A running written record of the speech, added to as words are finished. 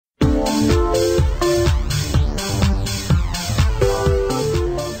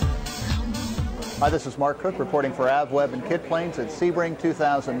This is Marc Cook reporting for AvWeb and Kitplanes at Sebring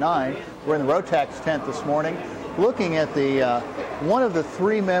 2009. We're in the Rotax tent this morning looking at the one of the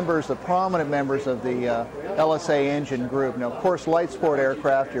three members, the prominent members of the LSA engine group. Now, of course, light sport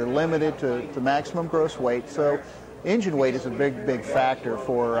aircraft, you're limited to maximum gross weight, so engine weight is a big factor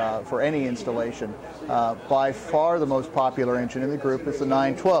for any installation. By far the most popular engine in the group is the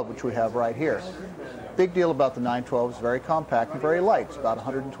 912, which we have right here. Big deal about the 912, it's very compact and very light. It's about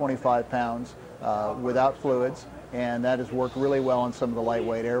 125 pounds without fluids, and that has worked really well on some of the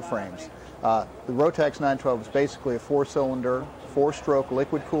lightweight airframes. The Rotax 912 is basically a four-cylinder, four-stroke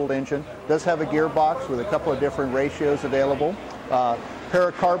liquid-cooled engine. It does have a gearbox with a couple of different ratios available. Pair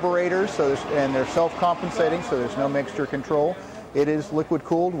of carburetors, and they're self-compensating, so there's no mixture control. It is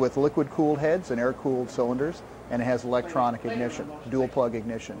liquid-cooled with liquid-cooled heads and air-cooled cylinders, and it has electronic ignition, dual-plug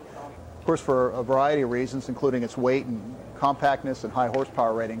ignition. Of course, for a variety of reasons, including its weight and compactness and high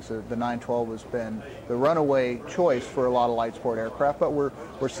horsepower ratings, the 912 has been the runaway choice for a lot of light sport aircraft, but we're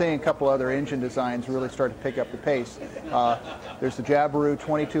seeing a couple other engine designs really start to pick up the pace. There's the Jabiru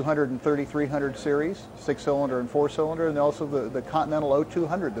 2200 and 3300 series, six-cylinder and four-cylinder, and also the Continental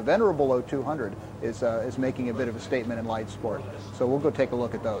OH200. The venerable OH200 is making a bit of a statement in light sport. So we'll go take a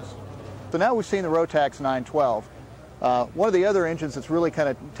look at those. So now we've seen the Rotax 912. One of the other engines that's really kind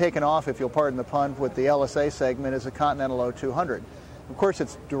of taken off, if you'll pardon the pun, with the LSA segment is the Continental OH200. Of course,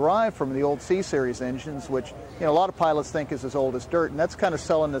 it's derived from the old C-Series engines, which a lot of pilots think is as old as dirt, and that's kind of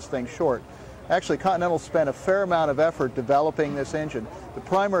selling this thing short. Actually, Continental spent a fair amount of effort developing this engine. The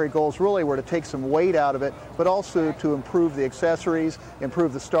primary goals really were to take some weight out of it, but also to improve the accessories,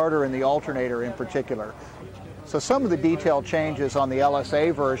 improve the starter and the alternator in particular. So some of the detailed changes on the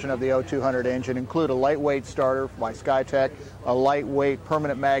LSA version of the OH200 engine include a lightweight starter by Skytech, a lightweight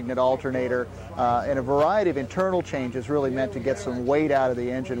permanent magnet alternator, and a variety of internal changes really meant to get some weight out of the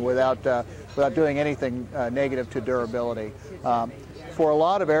engine without doing anything negative to durability. For a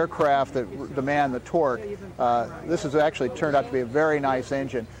lot of aircraft that demand the torque, this has actually turned out to be a very nice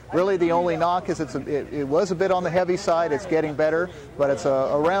engine. Really, the only knock is it was a bit on the heavy side. It's getting better, but it's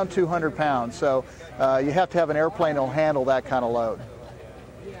around 200 pounds. So you have to have an airplane that will handle that kind of load.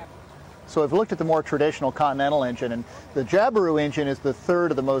 So I've looked at the more traditional Continental engine, and the Jabiru engine is the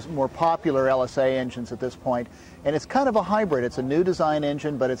third of the more popular LSA engines at this point, and it's kind of a hybrid. It's a new design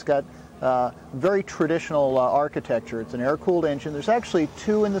engine, but it's got very traditional architecture. It's an air-cooled engine. There's actually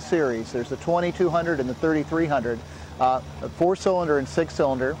two in the series. There's the 2200 and the 3300, a four-cylinder and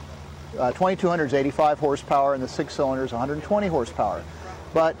six-cylinder. 2200 is 85 horsepower, and the six-cylinder is 120 horsepower.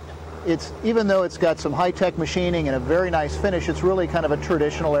 But even though it's got some high-tech machining and a very nice finish, it's really kind of a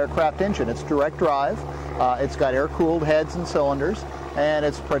traditional aircraft engine. It's direct drive, it's got air-cooled heads and cylinders, and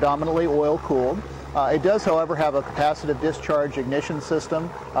it's predominantly oil-cooled. It does, however, have a capacitive discharge ignition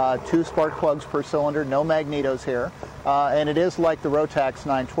system, 2 spark plugs per cylinder, no magnetos here, and it is like the Rotax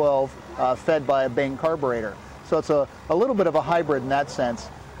 912 fed by a Bing carburetor. So it's a little bit of a hybrid in that sense.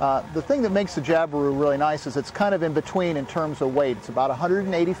 The thing that makes the Jabiru really nice is it's kind of in between in terms of weight. It's about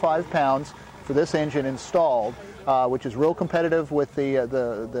 185 pounds for this engine installed, which is real competitive with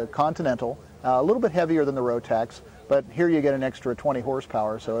the Continental, a little bit heavier than the Rotax, but here you get an extra 20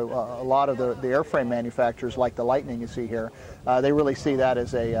 horsepower, so a lot of the airframe manufacturers, like the Lightning you see here, they really see that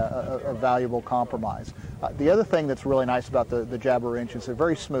as a valuable compromise. The other thing that's really nice about the Jabiru engines, they're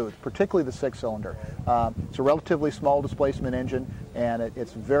very smooth, particularly the six-cylinder. It's a relatively small displacement engine, and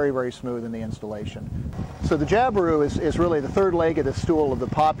it's very smooth in the installation. So the Jabiru is really the third leg of the stool of the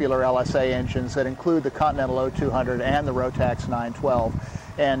popular LSA engines that include the Continental OH200 and the Rotax 912.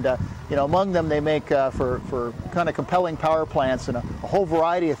 And among them, they make for kind of compelling power plants and a whole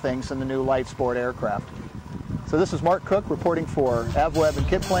variety of things in the new light sport aircraft. So this is Marc Cook reporting for AvWeb and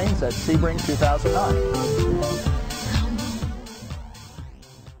Kitplanes at Sebring 2009.